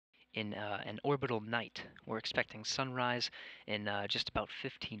in an orbital night. We're expecting sunrise in just about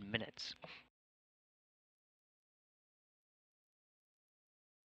 15 minutes.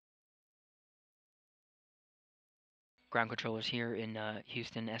 Ground controllers here in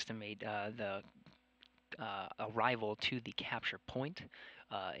Houston estimate the arrival to the capture point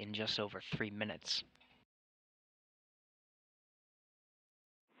in just over 3 minutes.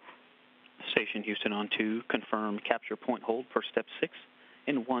 Station Houston on 2, confirm capture point hold for step 6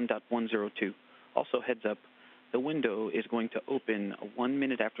 in 1.102. Also heads up, the window is going to open 1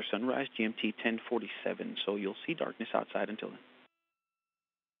 minute after sunrise, GMT 10:47, so you'll see darkness outside until then.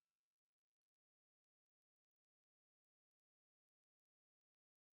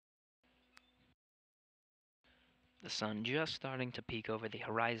 The sun just starting to peek over the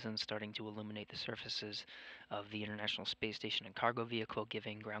horizon, starting to illuminate the surfaces of the International Space Station and cargo vehicle,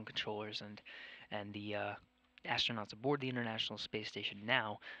 giving ground controllers and the astronauts aboard the International Space Station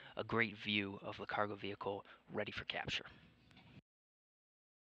now a great view of the cargo vehicle ready for capture.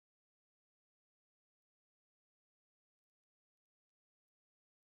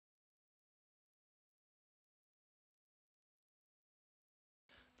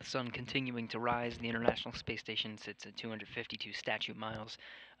 The sun continuing to rise, the International Space Station sits at 252 statute miles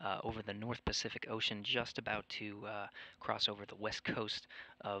over the North Pacific Ocean, just about to cross over the west coast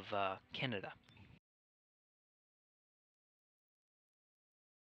of Canada.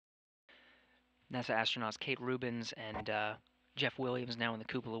 NASA astronauts Kate Rubins and Jeff Williams now in the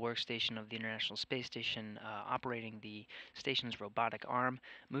cupola workstation of the International Space Station, operating the station's robotic arm,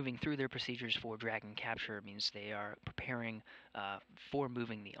 moving through their procedures for Dragon capture. Means they are preparing for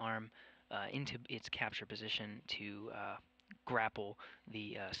moving the arm into its capture position to grapple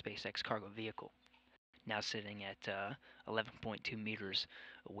the SpaceX cargo vehicle, now sitting at 11.2 meters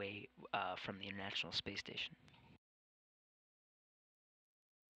away from the International Space Station.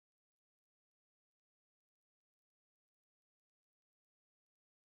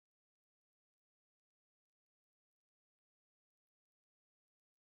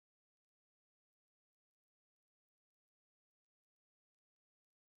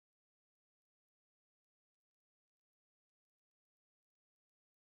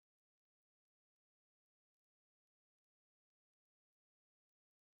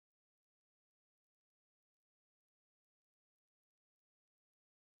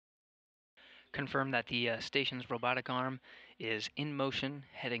 Confirm that the station's robotic arm is in motion,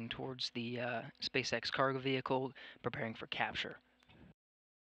 heading towards the SpaceX cargo vehicle, preparing for capture.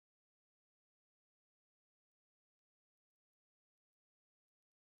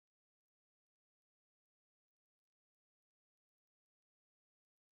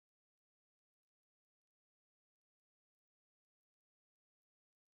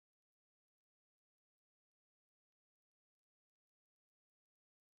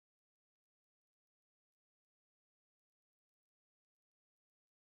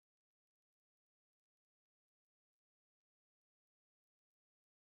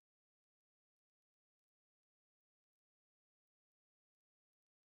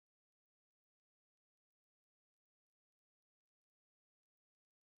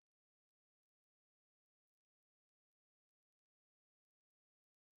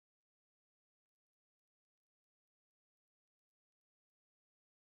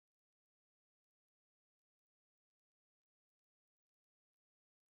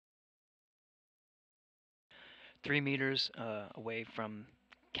 Three meters away from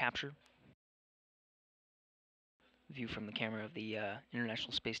capture. View from the camera of the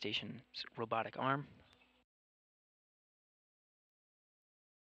International Space Station's robotic arm.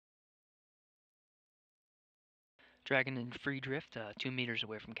 Dragon in free drift, 2 meters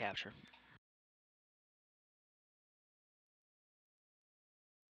away from capture.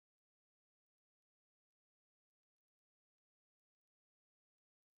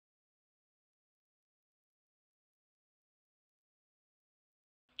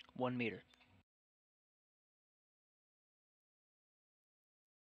 One meter.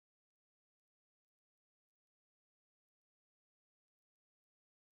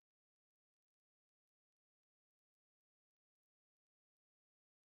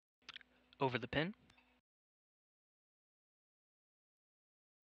 Over the pin.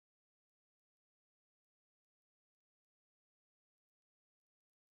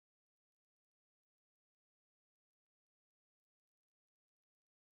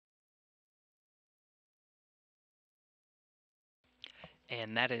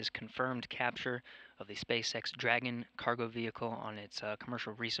 And that is confirmed capture of the SpaceX Dragon cargo vehicle on its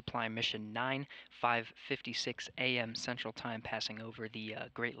commercial resupply mission 9, 5:56 a.m. Central Time, passing over the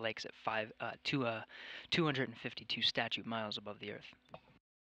Great Lakes at 252 statute miles above the Earth.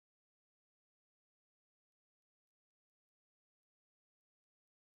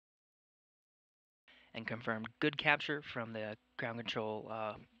 and confirmed good capture from the ground control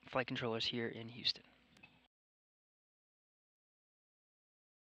flight controllers here in Houston.